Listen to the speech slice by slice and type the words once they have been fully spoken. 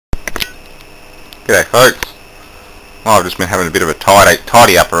G'day folks. Well, I've just been having a bit of a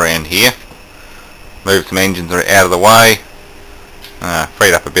tidy up around here. Moved some engines out of the way.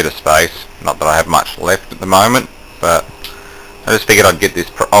 Freed up a bit of space. Not that I have much left at the moment, but I just figured I'd get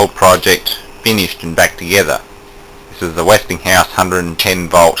this old project finished and back together. This is the Westinghouse 110V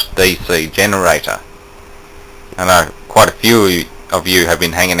DC generator. I know quite a few of you have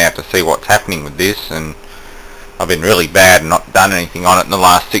been hanging out to see what's happening with this, and I've been really bad and not done anything on it in the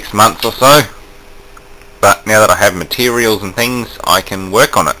last 6 months or so. But now that I have materials and things, I can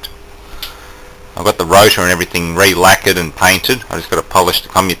work on it. I've got the rotor and everything re-lacquered and painted. I just got to polish the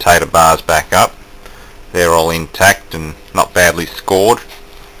commutator bars back up. They're all intact and not badly scored.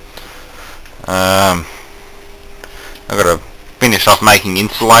 I've got to finish off making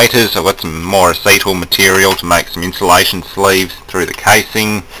insulators. I've got some more acetyl material to make some insulation sleeves through the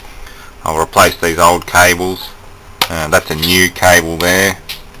casing. I'll replace these old cables. That's a new cable there.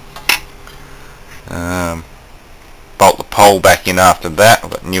 Bolt the pole back in after that. I've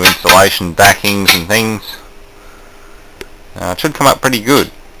got new insulation backings and things. It should come up pretty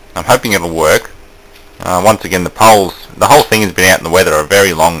good. I'm hoping it'll work. Once again, the whole thing has been out in the weather a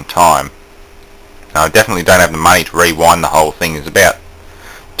very long time. I definitely don't have the money to rewind the whole thing. There's about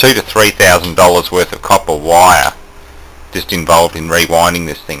 $2,000 to $3,000 worth of copper wire just involved in rewinding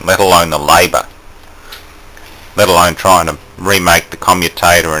this thing, let alone the labour. Let alone trying to remake the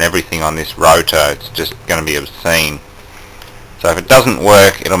commutator and everything on this rotor. It's just going to be obscene. So if it doesn't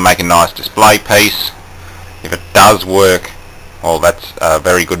work, it'll make a nice display piece. If it does work, well, that's a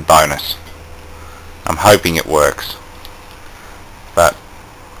very good bonus. I'm hoping it works. But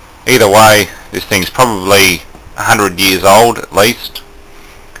either way, this thing's probably 100 years old at least.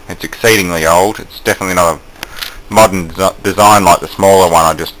 It's exceedingly old. It's definitely not a modern design like the smaller one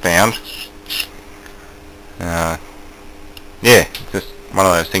I just found. Yeah, it's just one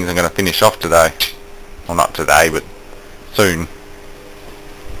of those things I'm going to finish off today. Well, not today, but soon.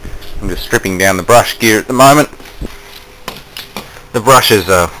 I'm just stripping down the brush gear at the moment. The brushes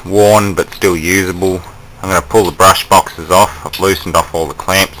are worn but still usable. I'm going to pull the brush boxes off. I've loosened off all the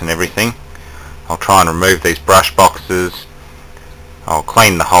clamps and everything. I'll try and remove these brush boxes. I'll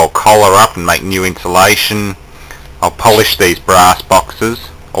clean the whole collar up and make new insulation. I'll polish these brass boxes.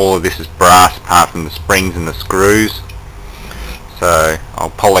 All of this is brass apart from the springs and the screws. So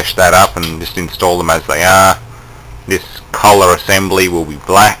I'll polish that up and just install them as they are. This collar assembly will be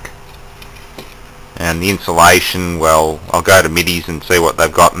black. And the insulation, well, I'll go to Middies and see what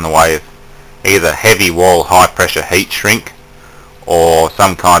they've got in the way of either heavy wall high pressure heat shrink or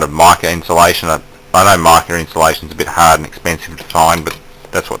some kind of mica insulation. I know mica insulation is a bit hard and expensive to find, but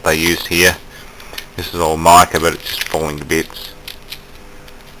that's what they used here. This is all mica, but it's just falling to bits.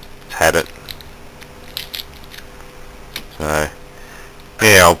 Had it. So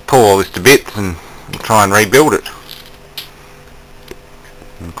yeah, I'll pull all this to bits and try and rebuild it.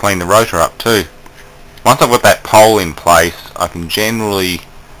 And clean the rotor up too. Once I've got that pole in place, I can generally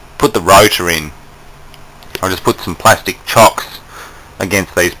put the rotor in. I'll just put some plastic chocks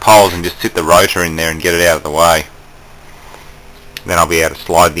against these poles and just sit the rotor in there and get it out of the way. Then I'll be able to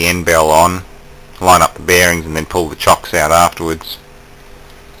slide the end bell on, line up the bearings, and then pull the chocks out afterwards.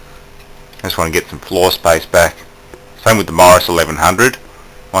 I just want to get some floor space back. Same with the Morris 1100.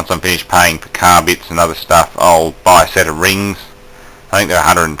 Once I'm finished paying for car bits and other stuff, I'll buy a set of rings. I think they're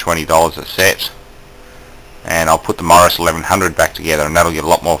 $120 a set. And I'll put the Morris 1100 back together, and that'll get a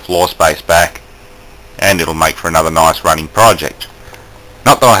lot more floor space back. And it'll make for another nice running project.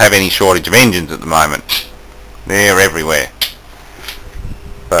 Not that I have any shortage of engines at the moment. They're everywhere.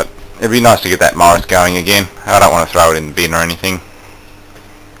 But it'd be nice to get that Morris going again. I don't want to throw it in the bin or anything.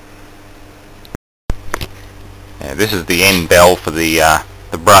 Yeah, this is the end bell for the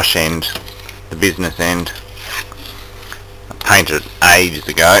brush end, the business end. I painted it ages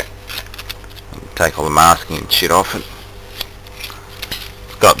ago. Take all the masking and shit off it.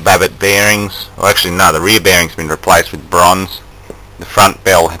 It's got Babbitt bearings. Well, actually no, the rear bearing's been replaced with bronze. The front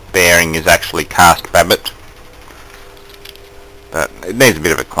bell bearing is actually cast Babbitt. But it needs a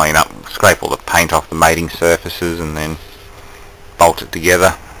bit of a clean up. Scrape all the paint off the mating surfaces and then bolt it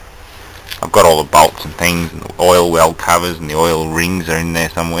together. I've got all the bolts and things, and the oil well covers and the oil rings are in there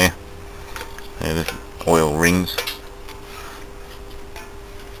somewhere. There, the oil rings.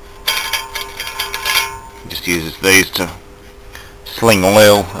 Just uses these to sling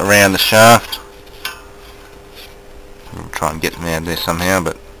oil around the shaft. I'll try and get them out of there somehow,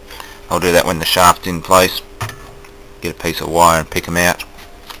 but I'll do that when the shaft's in place. Get a piece of wire and pick them out.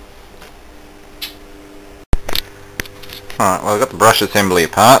 Alright, well I've got the brush assembly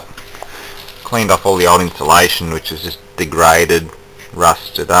apart. Cleaned off all the old insulation, which is just degraded,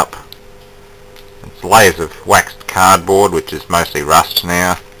 rusted up. layers of waxed cardboard, which is mostly rust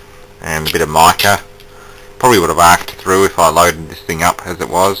now, and a bit of mica. Probably would have arced through if I loaded this thing up as it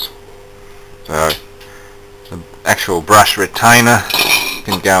was. So the actual brush retainer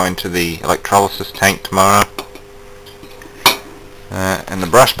can go into the electrolysis tank tomorrow. And the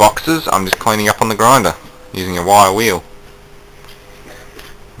brush boxes I'm just cleaning up on the grinder using a wire wheel.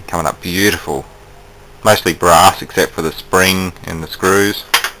 Coming up beautiful. Mostly brass except for the spring and the screws.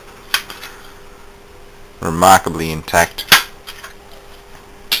 Remarkably intact.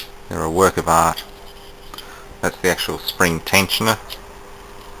 They're a work of art. That's the actual spring tensioner.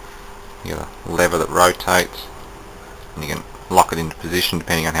 You got a lever that rotates and you can lock it into position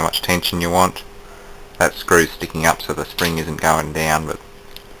depending on how much tension you want. That screw's sticking up so the spring isn't going down, but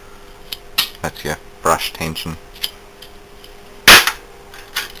that's your brush tension.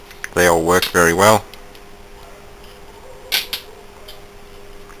 They all work very well.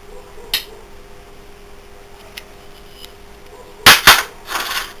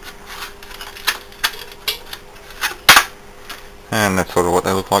 And that's sort of what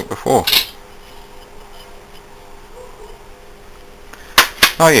they look like before.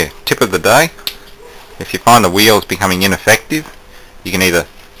 Oh yeah, tip of the day. If you find the wheels becoming ineffective, you can either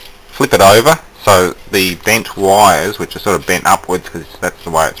flip it over so the bent wires, which are sort of bent upwards because that's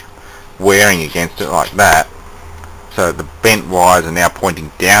the way it's wearing against it like that, so the bent wires are now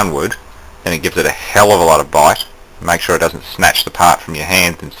pointing downward, and it gives it a hell of a lot of bite. Make sure it doesn't snatch the part from your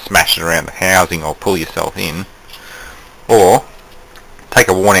hands and smash it around the housing or pull yourself in. Or take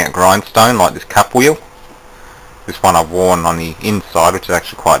a worn out grindstone like this cup wheel. This one I've worn on the inside, which is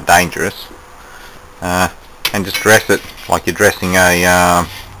actually quite dangerous. And just dress it like you're dressing a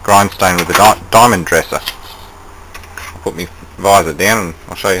grindstone with a diamond dresser. I'll put my visor down and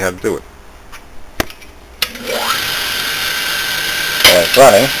I'll show you how to do it. So it's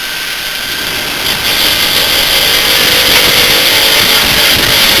running.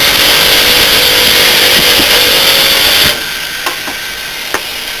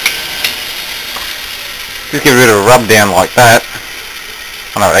 Just give it a bit of a rub down like that.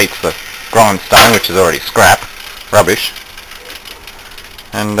 I know it eats the grindstone, which is already scrap, rubbish,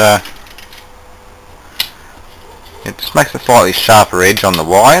 and it just makes a slightly sharper edge on the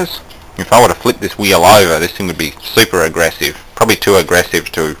wires. If I were to flip this wheel over, this thing would be super aggressive, probably too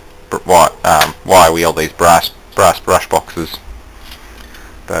aggressive to wire wheel these brass brush boxes,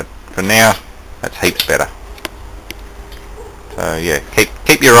 but for now that's heaps better. So yeah,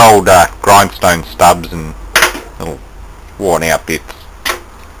 keep your old grindstone stubs and little worn out bits.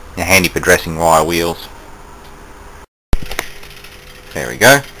 They're handy for dressing wire wheels. There we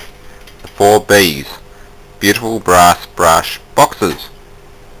go. The 4 Bs. Beautiful brass brush boxes.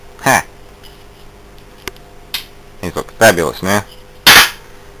 Ha! These look fabulous now.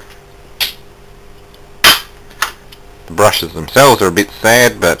 The brushes themselves are a bit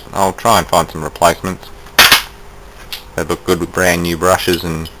sad, but I'll try and find some replacements. They look good with brand new brushes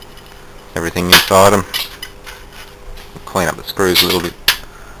and everything inside them. Clean up the screws a little bit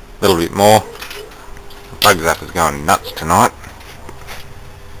more. The bug zapper's going nuts tonight.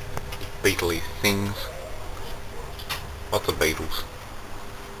 Beetley things. Lots of beetles.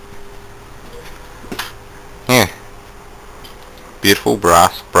 Yeah. Beautiful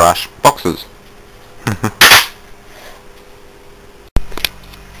brass brush boxes.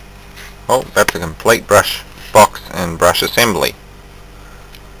 Well, that's a complete brush box and brush assembly.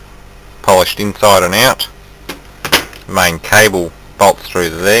 Polished inside and out. Main cable bolts through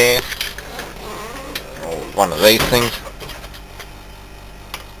there, or one of these things.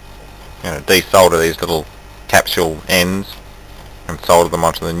 I'm going to desolder these little capsule ends and solder them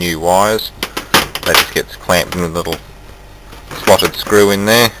onto the new wires. That just gets clamped in with a little slotted screw in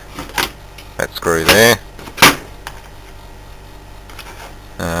there. That screw there.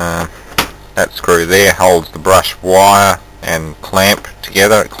 That screw there holds the brush wire and clamp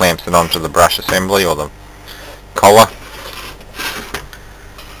together. It clamps it onto the brush assembly or the collar.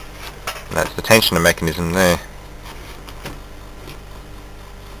 And that's the tensioner mechanism there.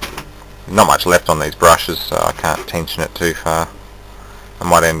 Not much left on these brushes, so I can't tension it too far. I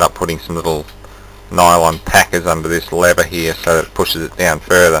might end up putting some little nylon packers under this lever here so that it pushes it down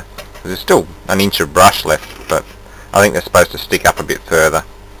further. There's still an inch of brush left, but I think they're supposed to stick up a bit further.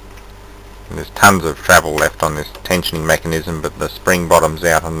 And there's tons of travel left on this tensioning mechanism, but the spring bottom's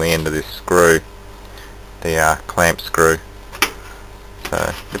out on the end of this screw, the clamp screw.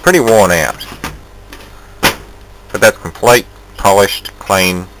 So they're pretty worn out. But that's complete, polished,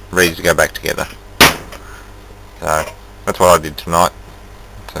 clean, ready to go back together. So that's what I did tonight.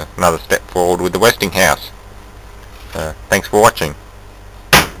 It's another step forward with the Westinghouse. So thanks for watching.